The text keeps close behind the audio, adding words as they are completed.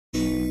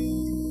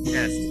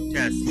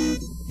test.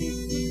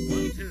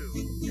 1,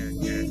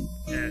 2,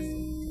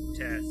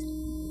 test.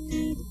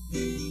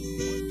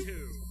 1,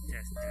 2,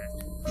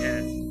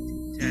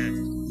 test.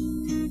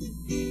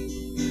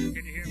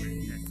 Can you hear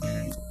me?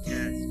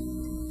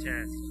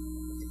 Test.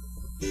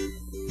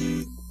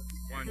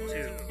 1,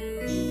 2,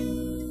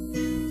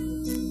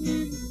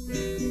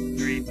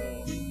 3,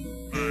 4,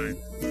 5.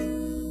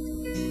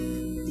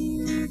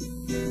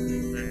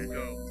 Let's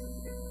go.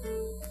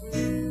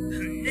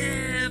 I'll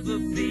never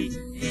be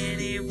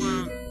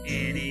anyone,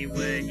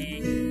 anyway.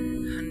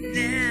 I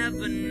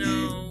never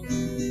know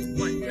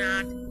what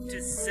not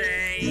to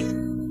say.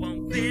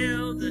 Won't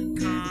build a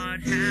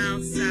card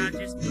house, I'll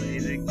just play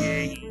the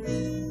game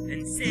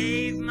and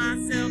save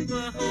myself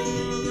a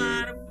whole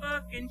lot of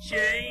fucking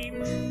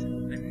shame.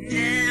 I'll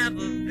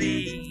never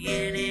be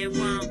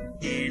anyone,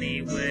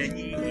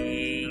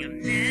 anyway. I'll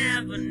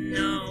never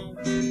know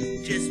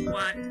just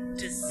what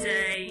to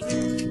say.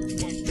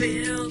 Won't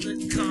build a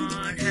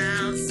card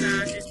house,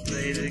 I'll just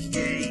play the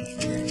game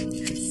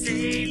and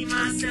save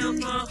myself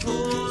a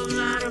whole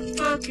lot of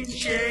fucking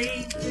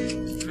shame.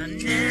 I'll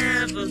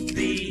never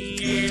be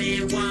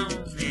anyone,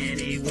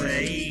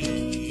 anyway.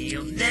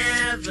 You'll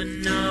never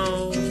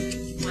know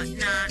what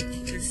not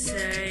to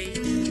say.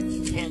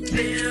 Won't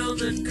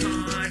build a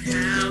card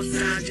house,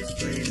 I'll just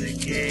play the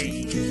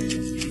game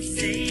and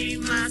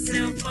save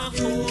myself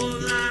a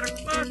whole lot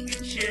of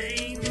fucking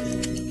shame.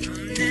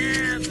 I'll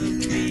never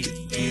be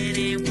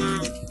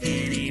anyone,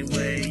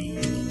 anyway.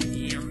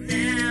 You'll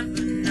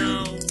never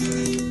know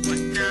what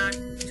not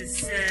to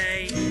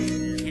say.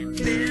 Can't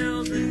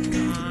build a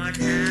card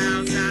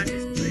house, I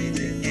just play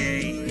the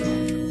game.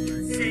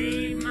 I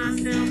save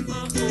myself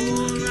a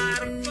whole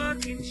lot of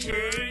fucking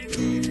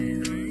shame.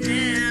 I'll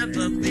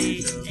never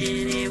be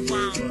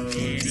anyone,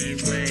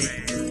 anyway.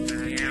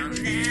 I'll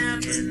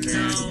never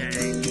know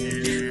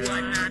just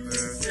what not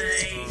to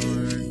say.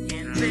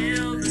 Can't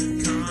build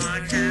a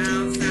card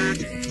house, I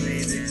just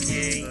play the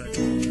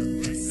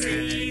game. I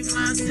save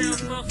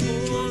myself a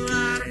whole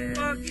lot of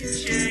fucking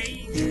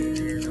shame.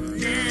 I'll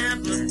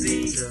never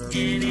be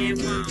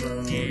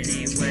anyone,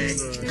 anyway.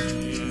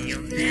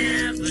 You'll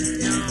never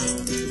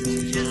know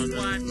just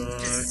what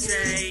to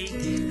say.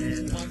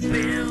 Won't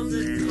build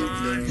a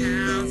card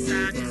house,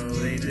 I just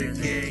play the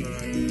game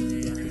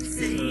and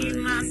save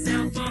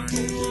myself a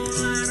whole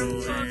lot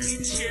of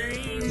fucking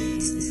shame.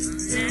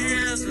 I'll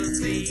never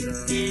be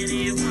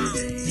anyone,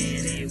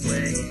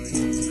 anyway.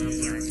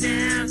 You'll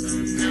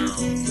never know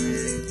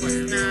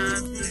what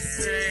not to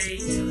say.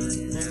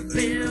 Won't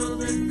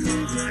build a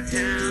card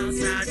house.